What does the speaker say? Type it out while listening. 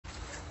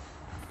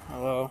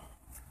Hello,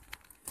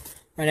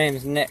 my name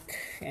is Nick,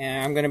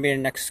 and I'm going to be the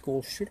next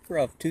school shooter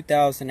of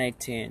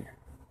 2018.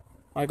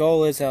 My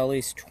goal is at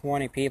least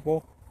 20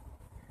 people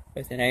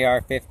with an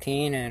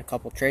AR-15 and a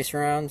couple tracer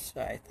rounds.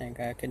 I think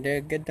I can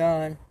get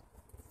done.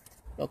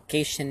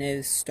 Location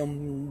is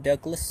Stone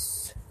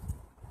Douglas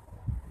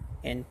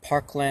in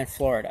Parkland,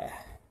 Florida.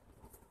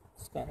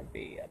 It's going to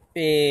be a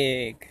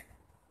big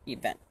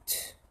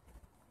event.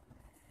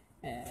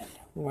 And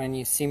when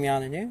you see me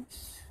on the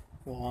news,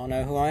 you'll all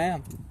know who I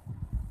am.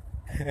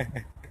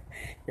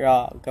 You're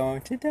all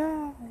going to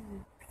die.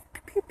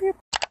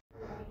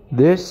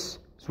 This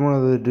is one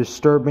of the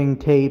disturbing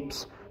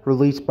tapes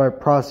released by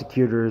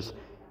prosecutors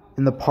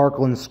in the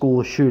Parkland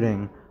school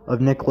shooting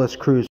of Nikolas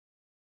Cruz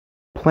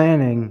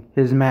planning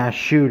his mass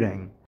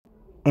shooting.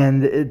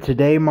 And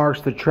today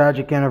marks the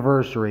tragic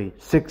anniversary,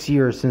 6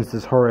 years since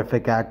this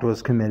horrific act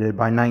was committed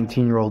by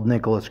 19-year-old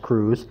Nikolas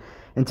Cruz.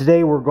 And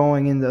today we're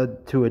going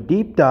into a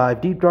deep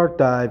dark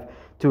dive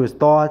to his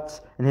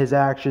thoughts and his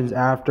actions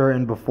after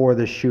and before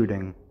the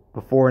shooting.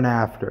 Before and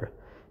after.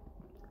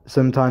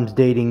 Sometimes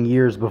dating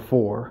years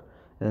before.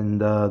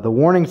 And the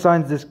warning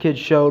signs this kid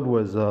showed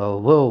was a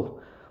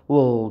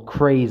little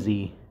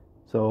crazy.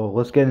 So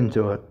let's get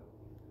into it.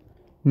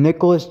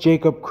 Nikolas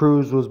Jacob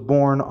Cruz was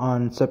born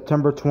on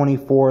September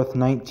 24th,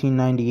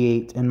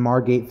 1998 in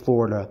Margate,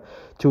 Florida,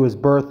 to his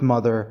birth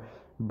mother,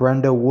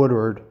 Brenda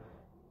Woodward,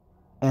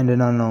 and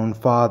an unknown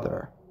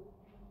father.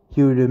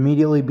 He would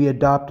immediately be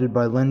adopted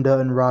by Linda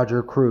and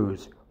Roger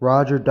Cruz.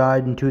 Roger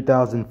died in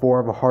 2004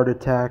 of a heart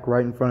attack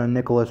right in front of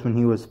Nikolas when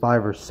he was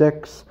 5 or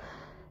 6,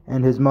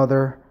 and his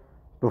mother,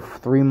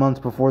 3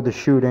 months before the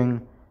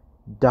shooting,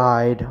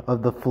 died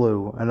of the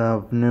flu and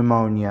of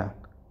pneumonia.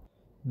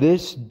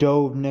 This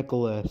dove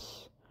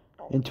Nikolas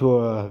into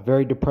a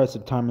very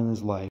depressive time in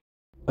his life.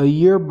 A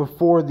year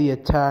before the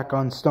attack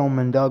on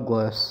Stoneman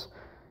Douglas,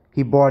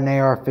 he bought an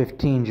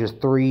AR-15 just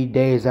 3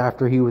 days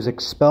after he was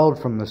expelled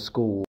from the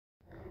school.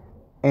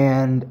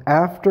 And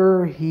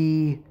after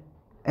he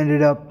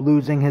ended up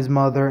losing his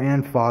mother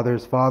and father,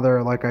 his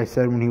father, like I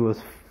said, when he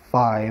was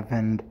 5,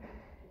 and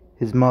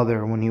his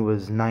mother when he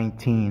was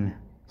 19.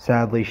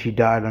 Sadly, she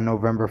died on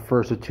November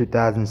 1st of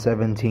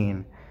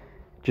 2017,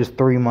 just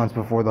 3 months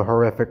before the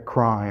horrific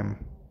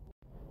crime.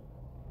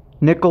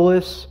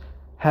 Nikolas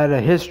had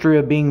a history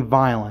of being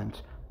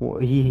violent.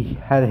 He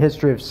had a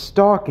history of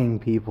stalking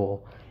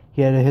people.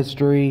 He had a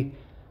history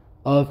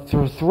of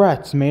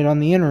threats made on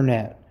the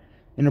internet.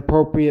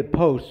 Inappropriate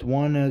posts.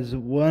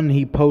 One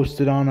he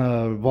posted on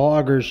a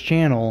vlogger's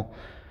channel,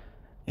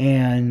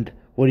 and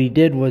what he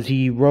did was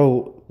he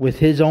wrote with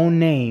his own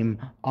name,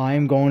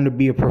 "I'm going to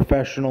be a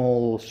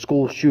professional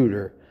school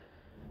shooter."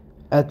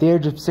 At the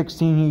age of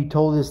 16, he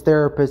told his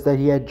therapist that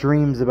he had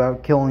dreams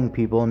about killing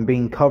people and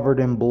being covered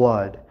in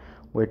blood,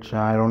 which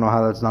I don't know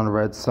how that's not a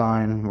red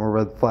sign or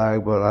red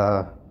flag,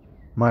 but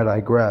might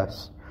I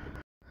digress.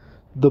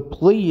 The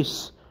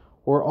police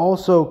were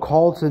also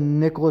called to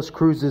Nikolas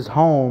Cruz's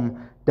home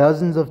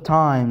dozens of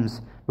times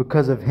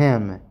because of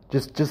him.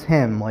 Just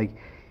him,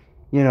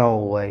 he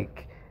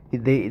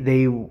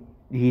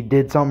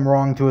did something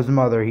wrong to his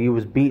mother. He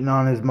was beating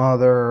on his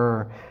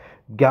mother,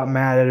 got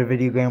mad at a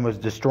video game, was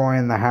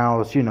destroying the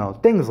house,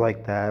 things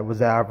like that. It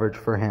was average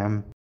for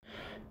him.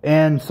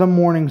 And some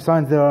warning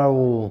signs that I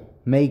will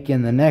make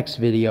in the next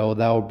video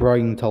that will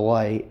bring to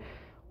light.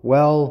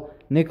 Well,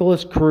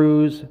 Nikolas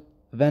Cruz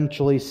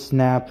eventually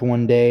snapped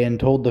one day and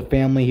told the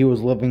family he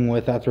was living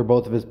with after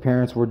both of his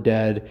parents were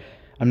dead.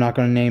 I'm not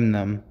going to name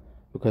them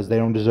because they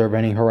don't deserve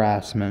any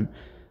harassment.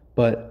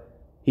 But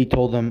he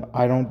told them,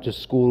 "I don't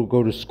just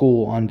go to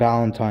school on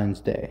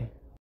Valentine's Day."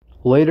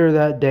 Later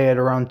that day at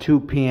around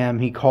 2 p.m.,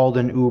 he called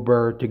an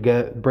Uber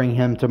to bring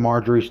him to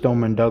Marjory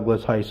Stoneman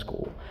Douglas High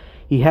School.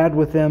 He had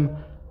with him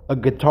a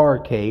guitar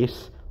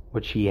case,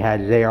 which he had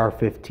his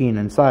AR-15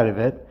 inside of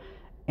it,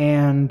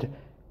 and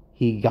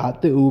he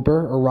got the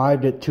Uber,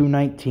 arrived at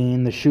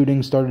 2:19. The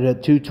shooting started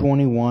at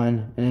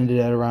 2:21 and ended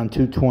at around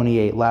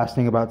 2:28,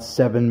 lasting about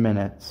 7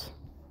 minutes.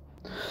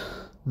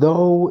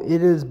 Though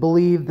it is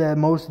believed that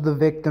most of the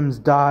victims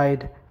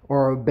died,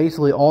 or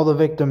basically all the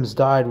victims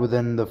died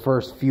within the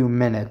first few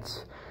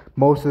minutes.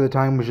 Most of the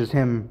time was just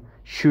him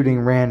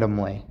shooting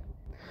randomly.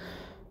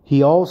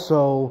 He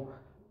also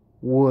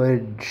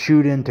would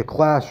shoot into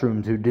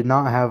classrooms who did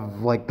not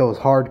have those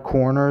hard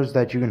corners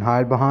that you can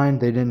hide behind.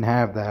 They didn't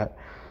have that.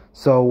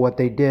 So what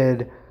they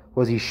did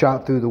was he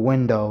shot through the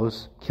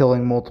windows,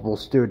 killing multiple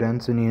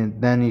students, and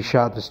then he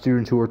shot the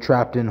students who were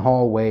trapped in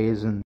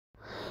hallways. And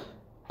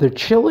the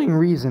chilling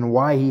reason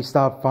why he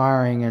stopped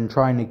firing and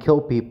trying to kill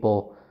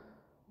people,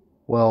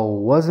 well,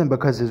 wasn't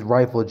because his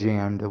rifle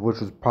jammed, which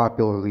was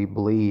popularly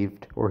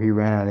believed, or he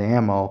ran out of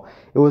ammo.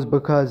 It was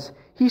because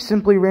he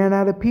simply ran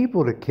out of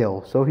people to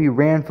kill. So he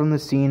ran from the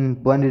scene,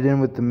 blended in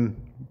with the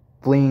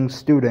fleeing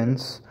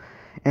students,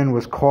 and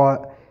was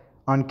caught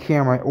on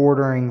camera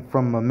ordering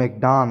from a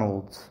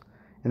McDonald's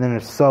and then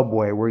a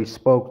Subway, where he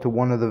spoke to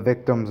one of the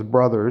victim's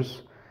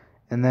brothers,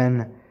 and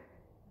then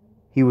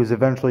he was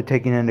eventually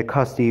taken into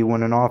custody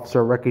when an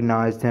officer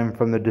recognized him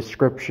from the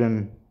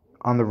description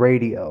on the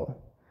radio.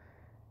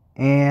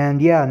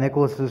 And yeah,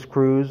 Nikolas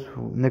Cruz,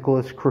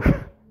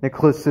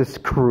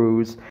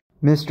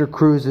 Mr.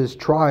 Cruz's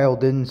trial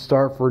didn't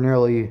start for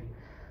nearly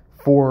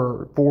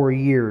four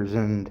years,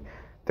 and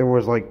there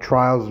was like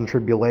trials and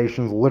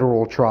tribulations,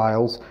 literal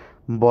trials.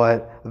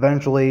 But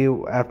eventually,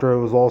 after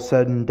it was all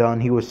said and done,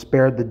 he was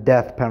spared the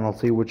death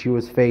penalty, which he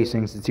was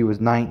facing since he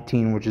was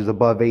 19, which is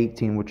above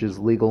 18, which is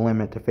legal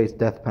limit to face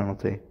death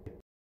penalty.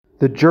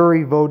 The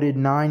jury voted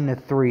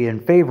 9-3 in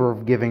favor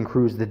of giving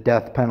Cruz the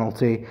death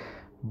penalty,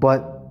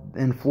 but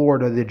in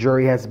Florida, the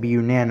jury has to be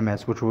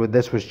unanimous,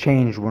 this was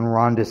changed when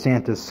Ron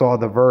DeSantis saw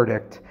the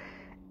verdict,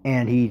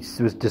 and he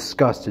was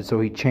disgusted, so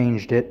he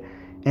changed it.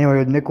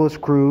 Anyway, Nikolas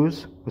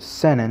Cruz was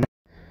sentenced.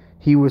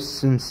 He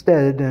was,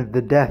 instead of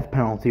the death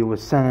penalty,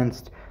 was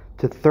sentenced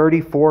to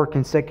 34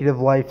 consecutive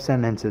life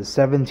sentences,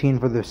 17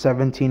 for the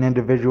 17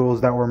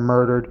 individuals that were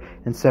murdered,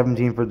 and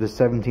 17 for the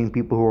 17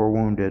 people who were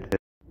wounded.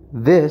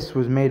 This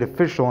was made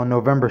official on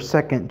November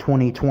 2nd,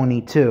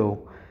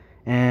 2022,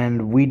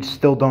 and we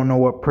still don't know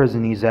what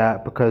prison he's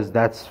at because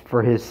that's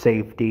for his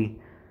safety,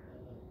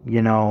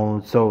 you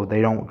know, so they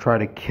don't try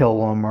to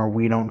kill him or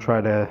we don't try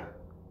to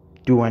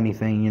do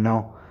anything, you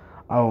know.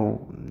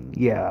 Oh,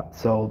 yeah,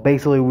 so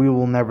basically we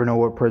will never know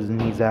what prison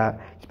he's at.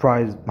 He's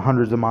probably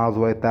hundreds of miles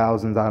away,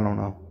 thousands, I don't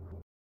know.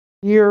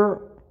 Here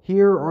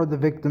are the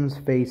victims'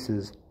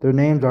 faces. Their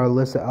names are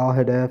Alyssa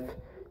Alhadeff,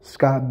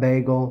 Scott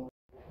Bagel,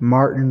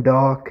 Martin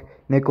Dock,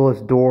 Nicholas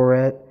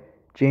Dworet,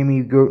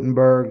 Jamie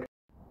Gutenberg,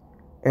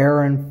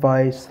 Aaron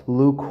Feist,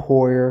 Luke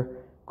Hoyer,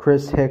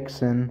 Chris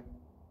Hickson,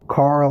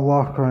 Carl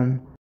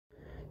Loughran,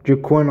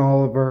 Jaquin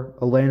Oliver,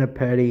 Elena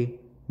Petty,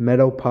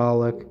 Meadow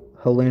Pollock,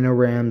 Helena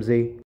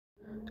Ramsey,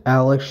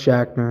 Alex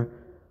Shackner,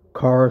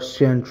 Cara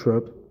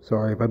Schentrup,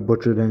 sorry if I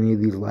butchered any of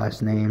these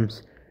last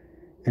names,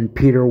 and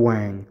Peter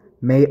Wang.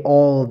 May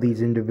all of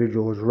these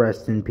individuals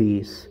rest in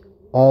peace.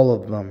 All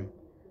of them.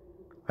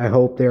 I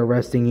hope they're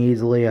resting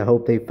easily. I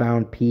hope they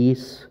found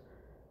peace.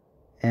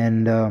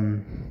 And,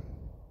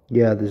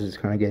 yeah, this is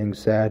kind of getting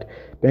sad.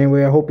 But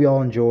anyway, I hope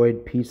y'all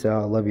enjoyed. Peace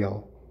out. Love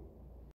y'all.